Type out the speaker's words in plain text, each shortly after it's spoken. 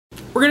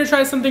We're gonna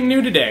try something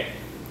new today.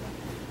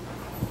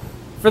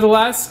 For the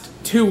last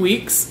 2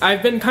 weeks,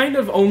 I've been kind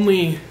of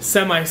only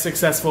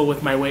semi-successful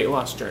with my weight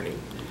loss journey.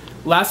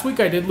 Last week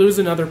I did lose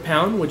another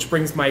pound, which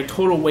brings my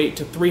total weight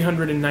to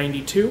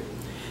 392.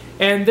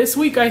 And this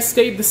week I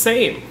stayed the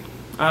same.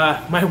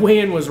 My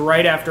weigh-in was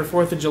right after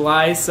 4th of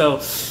July, so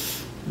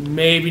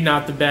maybe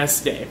not the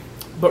best day.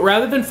 But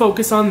rather than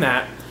focus on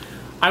that,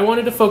 I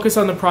wanted to focus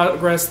on the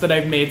progress that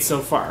I've made so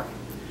far.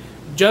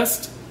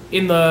 Just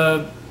in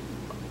the,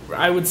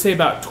 I would say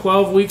about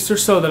 12 weeks or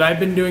so that I've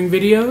been doing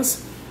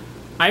videos,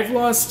 I've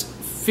lost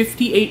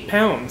 58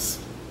 pounds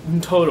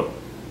in total.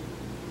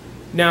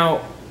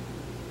 Now,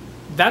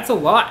 that's a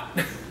lot.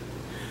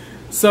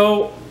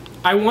 So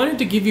I wanted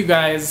to give you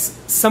guys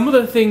some of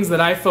the things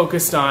that I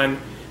focused on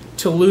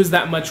to lose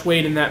that much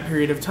weight in that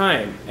period of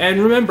time.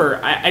 And remember,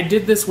 I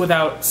did this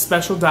without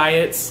special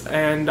diets,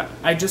 and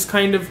I just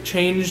kind of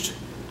changed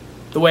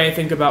the way I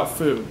think about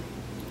food.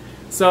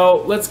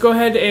 So let's go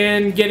ahead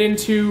and get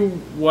into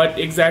what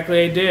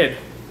exactly I did.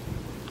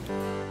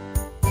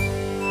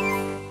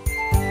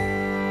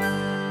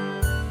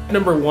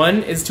 Number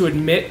one is to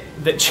admit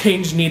that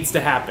change needs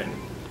to happen.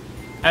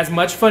 As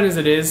much fun as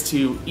it is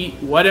to eat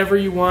whatever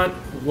you want,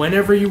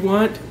 whenever you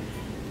want,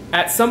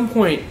 at some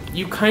point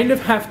you kind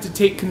of have to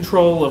take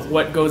control of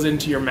what goes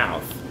into your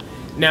mouth.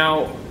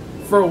 Now,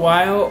 for a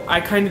while,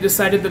 I kind of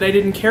decided that I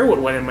didn't care what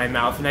went in my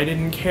mouth and I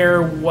didn't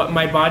care what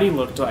my body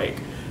looked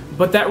like.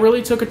 But that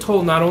really took a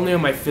toll not only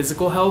on my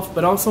physical health,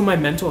 but also my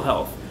mental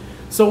health.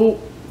 So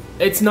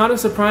it's not a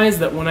surprise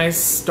that when I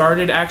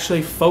started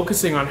actually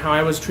focusing on how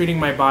I was treating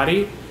my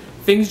body,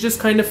 things just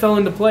kind of fell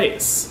into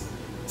place.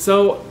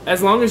 So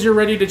as long as you're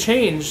ready to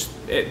change,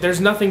 there's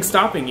nothing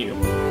stopping you.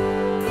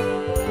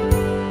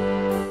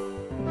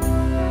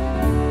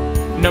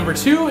 Number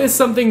two is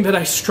something that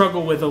I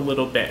struggle with a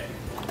little bit.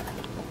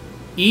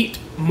 Eat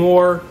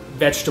more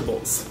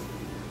vegetables.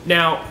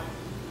 Now,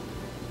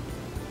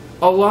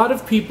 a lot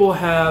of people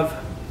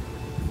have,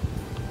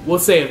 we'll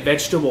say, a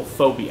vegetable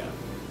phobia.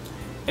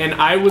 And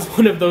I was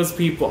one of those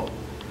people.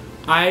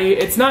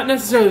 It's not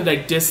necessarily that I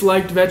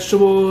disliked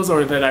vegetables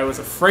or that I was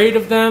afraid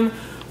of them,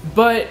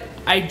 but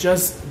I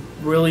just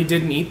really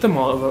didn't eat them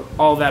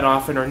all that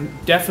often, or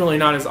definitely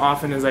not as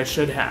often as I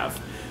should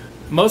have.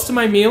 Most of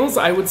my meals,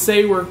 I would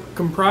say, were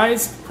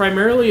comprised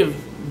primarily of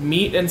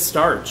meat and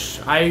starch.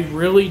 I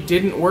really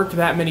didn't work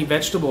that many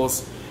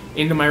vegetables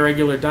into my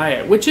regular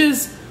diet, which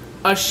is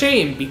a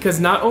shame because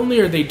not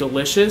only are they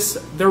delicious,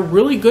 they're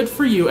really good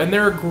for you and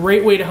they're a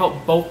great way to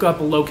help bulk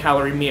up a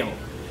low-calorie meal.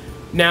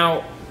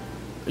 Now,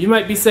 you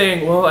might be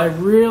saying, well, I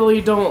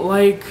really don't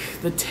like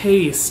the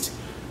taste.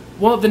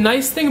 Well, the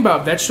nice thing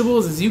about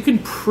vegetables is you can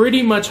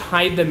pretty much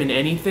hide them in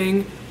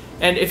anything.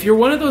 And if you're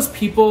one of those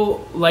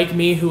people like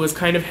me who was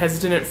kind of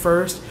hesitant at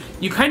first,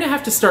 you kind of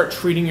have to start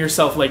treating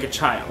yourself like a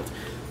child.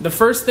 The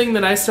first thing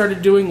that I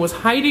started doing was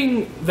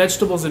hiding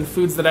vegetables in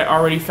foods that I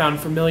already found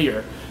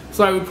familiar.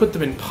 So I would put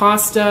them in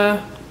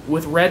pasta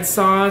with red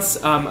sauce.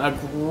 A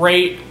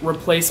great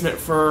replacement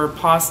for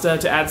pasta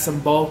to add some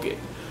bulk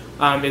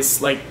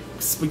is like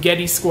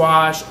spaghetti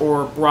squash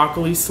or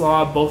broccoli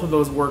slaw. Both of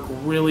those work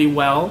really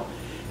well.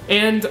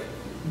 And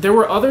there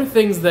were other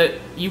things that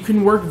you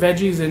can work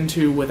veggies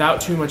into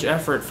without too much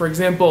effort. For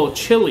example,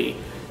 chili.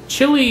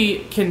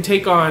 Chili can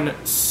take on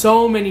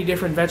so many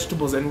different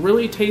vegetables and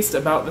really taste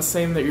about the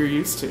same that you're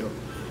used to.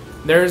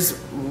 There's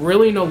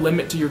really no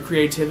limit to your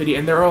creativity,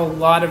 and there are a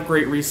lot of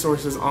great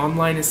resources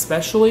online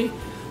especially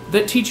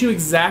that teach you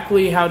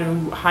exactly how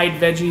to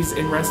hide veggies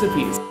in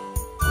recipes.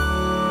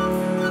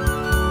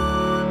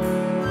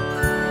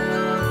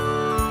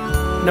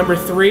 Number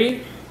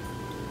three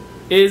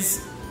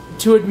is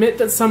to admit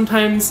that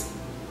sometimes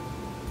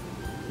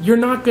you're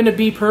not going to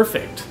be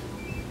perfect.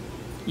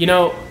 You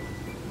know,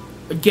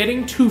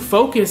 getting too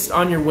focused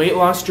on your weight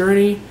loss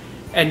journey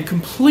and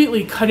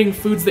completely cutting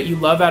foods that you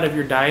love out of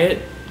your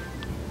diet,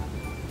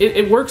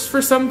 it works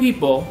for some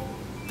people,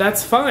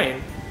 that's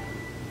fine.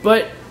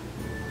 But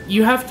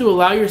you have to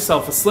allow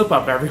yourself a slip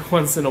up every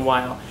once in a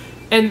while.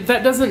 And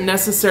that doesn't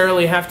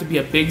necessarily have to be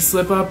a big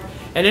slip up.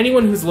 And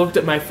anyone who's looked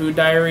at my food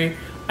diary,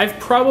 I've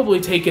probably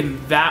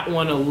taken that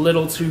one a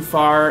little too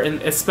far, and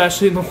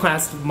especially in the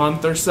last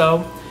month or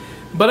so.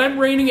 But I'm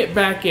reining it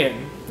back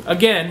in.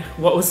 Again,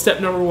 what was step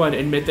number one?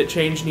 Admit that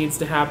change needs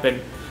to happen.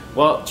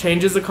 Well,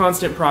 change is a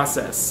constant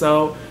process,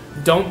 so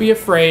don't be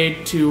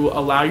afraid to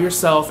allow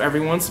yourself every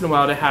once in a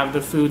while to have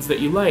the foods that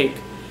you like.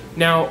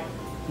 Now,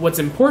 what's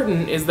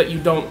important is that you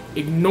don't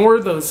ignore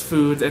those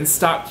foods and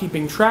stop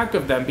keeping track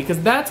of them, because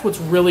that's what's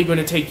really going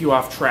to take you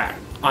off track.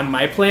 On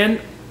my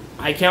plan,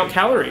 I count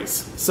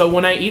calories. So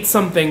when I eat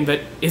something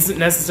that isn't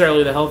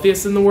necessarily the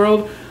healthiest in the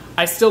world,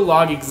 I still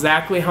log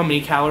exactly how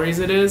many calories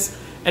it is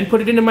and put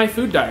it into my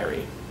food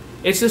diary.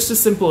 It's just as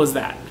simple as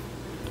that.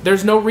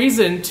 There's no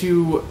reason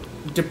to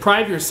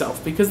deprive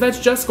yourself, because that's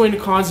just going to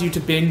cause you to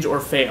binge or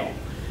fail.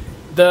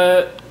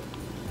 The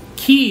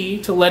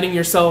key to letting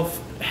yourself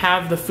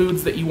have the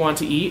foods that you want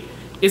to eat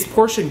is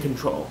portion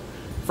control.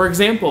 For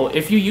example,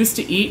 if you used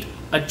to eat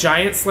a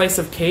giant slice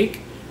of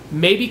cake,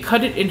 maybe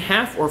cut it in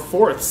half or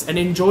fourths and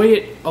enjoy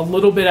it a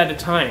little bit at a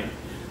time.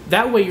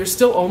 That way you're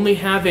still only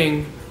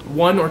having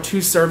 1 or 2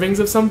 servings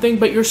of something,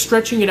 but you're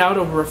stretching it out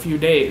over a few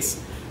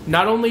days.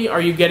 Not only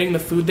are you getting the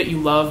food that you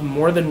love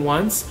more than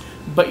once,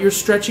 but you're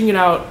stretching it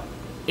out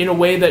in a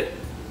way that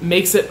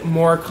makes it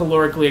more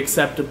calorically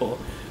acceptable.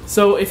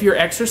 So if you're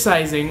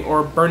exercising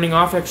or burning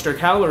off extra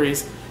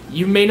calories,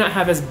 you may not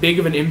have as big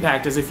of an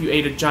impact as if you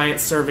ate a giant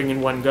serving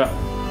in one go.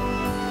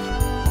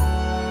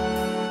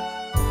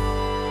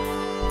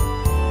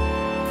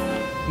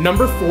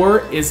 Number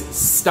 4 is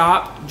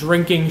stop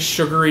drinking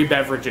sugary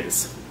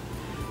beverages.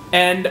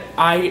 And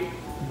I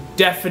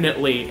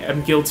definitely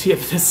am guilty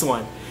of this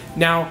one.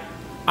 Now,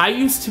 I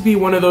used to be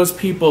one of those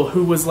people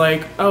who was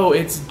like, oh,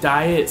 it's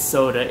diet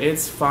soda,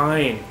 it's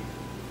fine.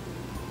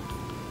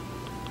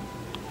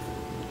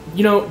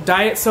 You know,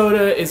 diet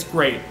soda is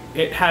great.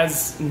 It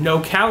has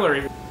no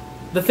calories.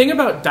 The thing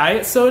about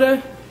diet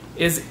soda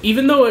is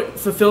even though it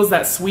fulfills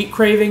that sweet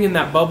craving and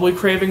that bubbly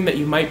craving that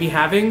you might be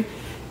having,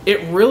 it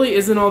really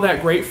isn't all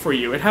that great for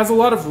you. It has a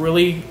lot of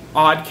really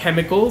odd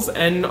chemicals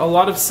and a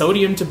lot of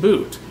sodium to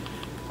boot.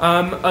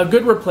 A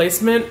good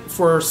replacement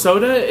for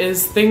soda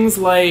is things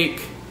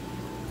like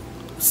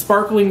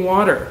sparkling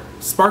water.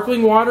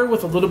 Sparkling water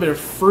with a little bit of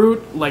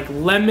fruit, like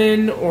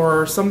lemon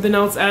or something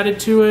else added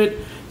to it.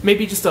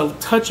 Maybe just a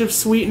touch of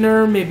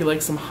sweetener, maybe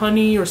like some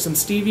honey or some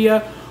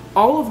stevia.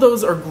 All of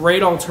those are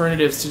great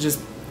alternatives to just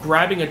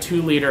grabbing a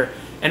 2-liter.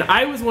 And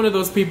I was one of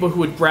those people who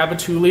would grab a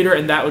 2-liter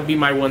and that would be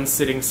my one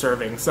sitting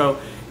serving. So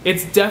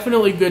it's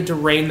definitely good to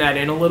rein that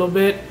in a little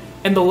bit.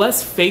 And the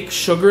less fake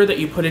sugar that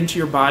you put into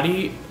your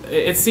body,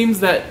 it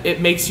seems that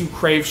it makes you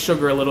crave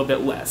sugar a little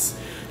bit less.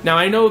 Now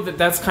I know that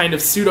that's kind of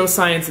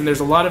pseudoscience and there's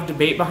a lot of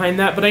debate behind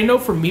that, but I know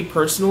for me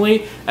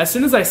personally, as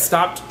soon as I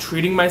stopped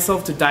treating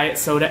myself to diet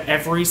soda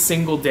every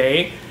single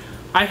day,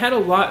 I had a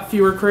lot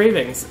fewer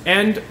cravings.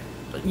 And,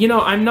 you know,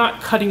 I'm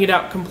not cutting it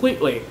out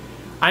completely.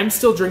 I'm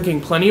still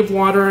drinking plenty of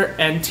water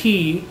and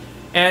tea,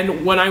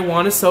 and when I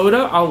want a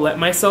soda, I'll let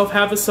myself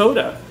have a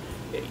soda.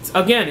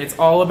 Again, it's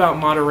all about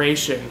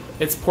moderation.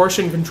 It's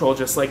portion control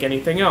just like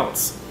anything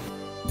else.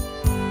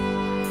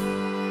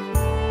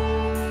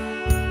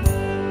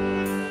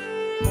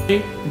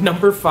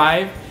 Number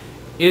 5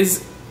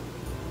 is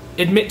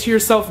admit to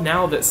yourself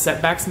now that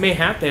setbacks may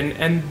happen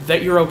and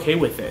that you're okay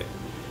with it.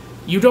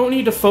 You don't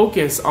need to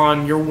focus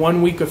on your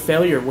 1 week of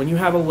failure when you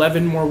have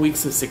 11 more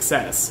weeks of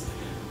success.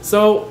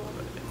 So,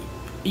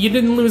 you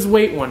didn't lose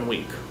weight 1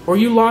 week, or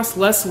you lost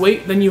less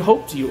weight than you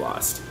hoped you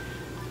lost.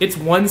 It's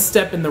one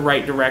step in the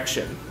right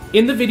direction.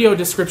 In the video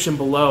description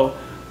below,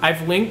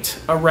 I've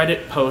linked a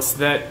Reddit post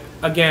that,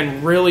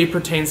 again, really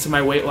pertains to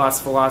my weight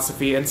loss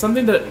philosophy and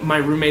something that my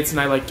roommates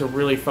and I like to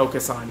really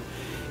focus on.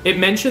 It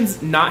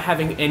mentions not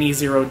having any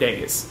 0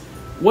 days.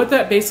 What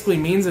that basically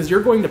means is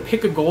you're going to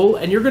pick a goal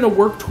and you're going to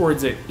work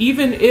towards it,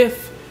 even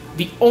if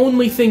the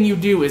only thing you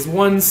do is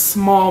one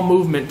small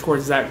movement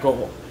towards that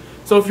goal.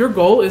 So if your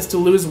goal is to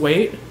lose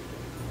weight,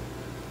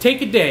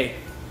 take a day.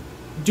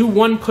 Do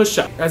 1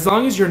 push-up. As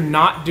long as you're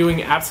not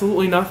doing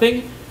absolutely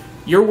nothing,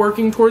 you're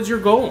working towards your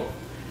goal.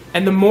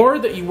 And the more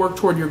that you work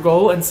toward your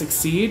goal and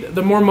succeed,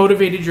 the more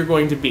motivated you're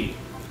going to be.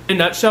 In a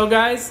nutshell,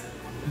 guys,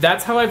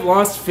 that's how I've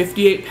lost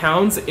 58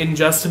 pounds in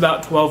just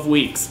about 12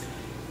 weeks.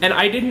 And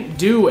I didn't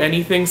do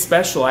anything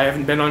special. I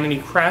haven't been on any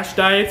crash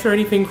diets or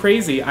anything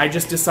crazy. I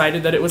just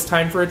decided that it was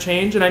time for a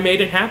change and I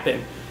made it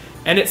happen.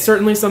 And it's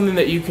certainly something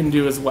that you can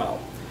do as well.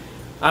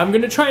 I'm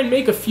going to try and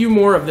make a few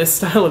more of this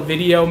style of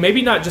video,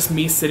 maybe not just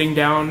me sitting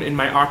down in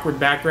my awkward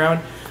background,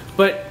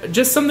 but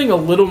just something a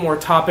little more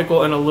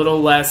topical and a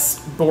little less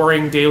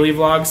boring daily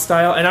vlog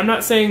style. And I'm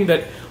not saying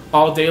that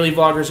all daily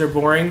vloggers are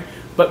boring,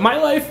 but my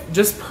life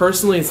just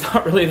personally is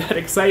not really that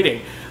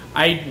exciting.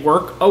 I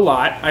work a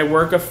lot. I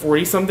work a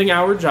 40-something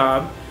hour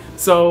job.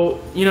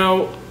 So, you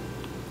know,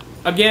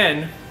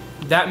 again,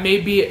 that may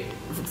be,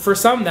 for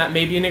some, that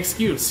may be an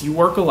excuse. You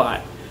work a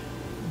lot.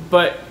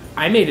 But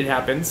I made it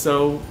happen,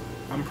 so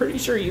I'm pretty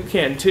sure you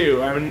can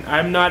too.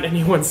 I'm not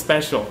anyone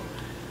special.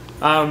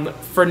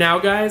 For now,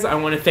 guys, I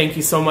want to thank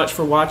you so much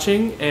for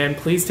watching, and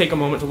please take a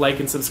moment to like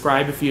and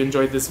subscribe if you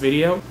enjoyed this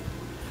video.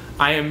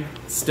 I am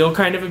still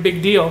kind of a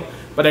big deal,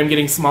 but I'm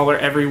getting smaller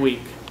every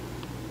week.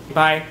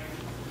 Bye.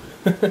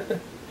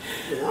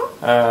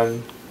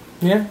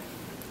 Yeah.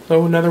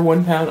 So another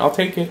 1 pound. I'll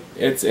take it.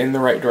 It's in the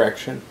right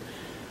direction.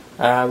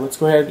 Let's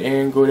go ahead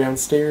and go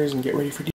downstairs and get ready for dinner.